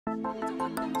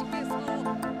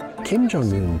Kim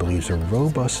Jong Un believes a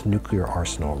robust nuclear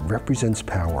arsenal represents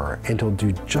power and he'll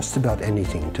do just about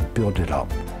anything to build it up.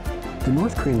 The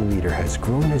North Korean leader has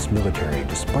grown his military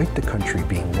despite the country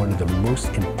being one of the most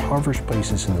impoverished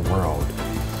places in the world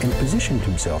and positioned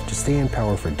himself to stay in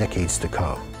power for decades to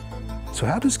come. So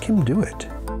how does Kim do it?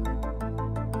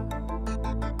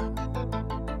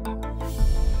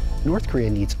 North Korea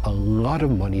needs a lot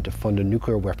of money to fund a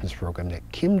nuclear weapons program that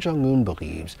Kim Jong Un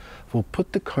believes will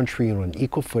put the country on an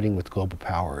equal footing with global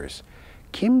powers.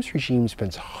 Kim's regime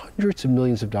spends hundreds of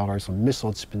millions of dollars on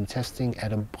missiles it's been testing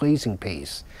at a blazing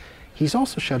pace. He's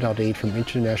also shut out aid from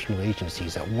international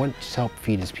agencies that want to help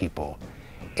feed his people.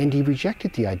 And he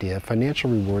rejected the idea of financial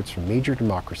rewards from major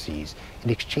democracies in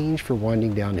exchange for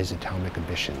winding down his atomic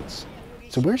ambitions.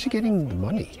 So where's he getting the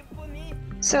money?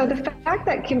 So the fact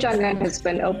that Kim Jong Un has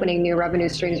been opening new revenue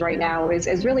streams right now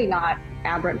is really not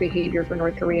aberrant behavior for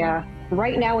North Korea.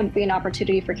 Right now would be an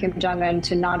opportunity for Kim Jong Un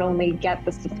to not only get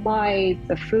the supply,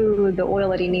 the food, the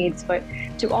oil that he needs, but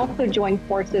to also join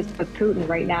forces with Putin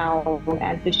right now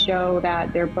and to show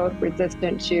that they're both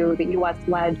resistant to the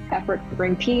U.S.-led effort to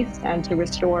bring peace and to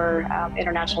restore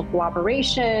international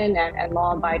cooperation and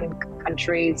law-abiding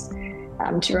countries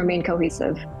to remain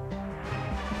cohesive.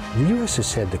 The U.S. has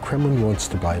said the Kremlin wants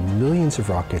to buy millions of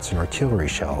rockets and artillery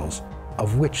shells,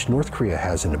 of which North Korea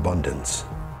has in abundance.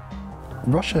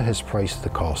 Russia has priced the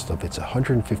cost of its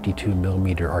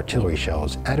 152mm artillery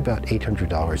shells at about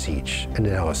 $800 each, an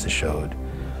analysis showed.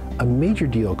 A major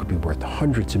deal could be worth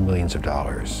hundreds of millions of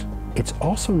dollars. It's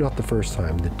also not the first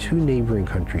time the two neighboring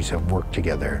countries have worked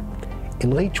together.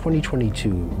 In late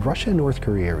 2022, Russia and North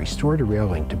Korea restored a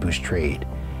railing to boost trade.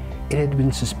 It had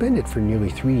been suspended for nearly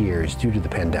 3 years due to the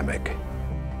pandemic.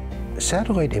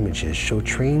 Satellite images show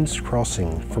trains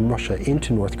crossing from Russia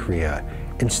into North Korea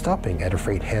and stopping at a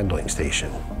freight handling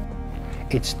station.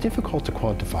 It's difficult to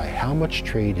quantify how much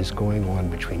trade is going on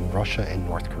between Russia and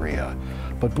North Korea,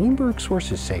 but Bloomberg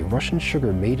sources say Russian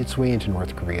sugar made its way into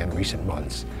North Korea in recent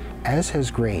months, as has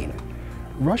grain.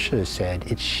 Russia has said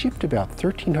it shipped about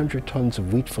 1,300 tons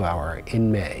of wheat flour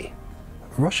in May.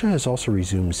 Russia has also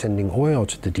resumed sending oil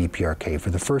to the DPRK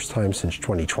for the first time since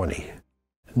 2020.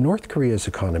 North Korea's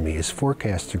economy is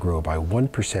forecast to grow by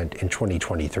 1% in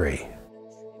 2023.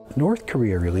 North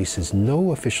Korea releases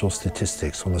no official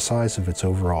statistics on the size of its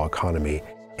overall economy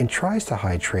and tries to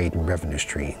hide trade and revenue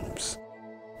streams.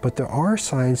 But there are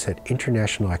signs that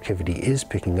international activity is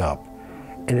picking up,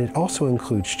 and it also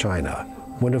includes China,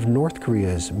 one of North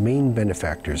Korea's main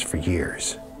benefactors for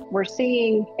years. We're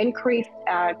seeing increased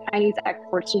Chinese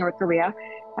exports to North Korea,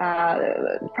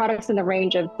 products in the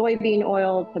range of soybean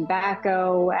oil,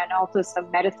 tobacco, and also some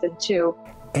medicine too.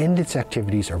 And its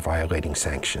activities are violating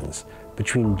sanctions.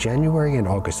 Between January and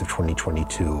August of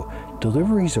 2022,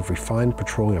 deliveries of refined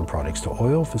petroleum products to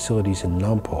oil facilities in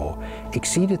Nampo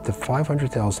exceeded the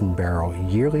 500,000 barrel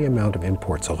yearly amount of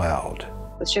imports allowed.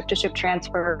 The ship-to-ship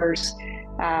transfers,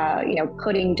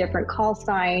 putting different call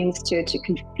signs to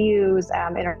confuse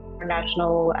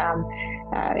international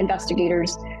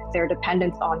investigators, their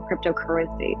dependence on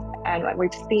cryptocurrency. And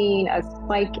we've seen a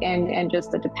spike in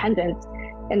just the dependence.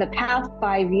 In the past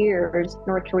 5 years,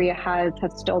 North Korea has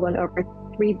stolen over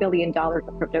 $3 billion of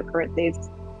cryptocurrencies.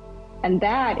 And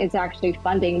that is actually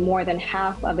funding more than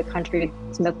half of the country's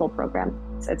missile program.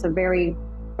 So it's a very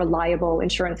reliable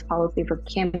insurance policy for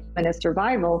Kim and his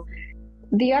survival.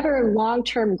 The other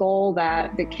long-term goal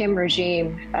that the Kim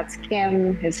regime, that's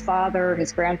Kim, his father,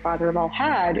 his grandfather have all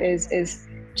had, is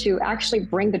to actually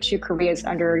bring the two Koreas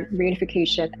under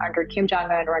reunification, under Kim Jong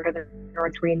Un or under the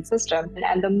North Korean system.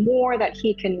 And the more that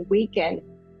he can weaken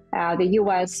the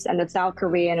U.S. and the South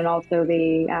Korean and also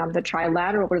the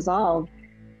trilateral resolve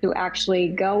to actually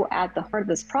go at the heart of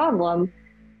this problem,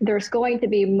 there's going to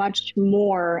be much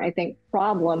more, I think,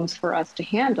 problems for us to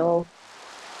handle.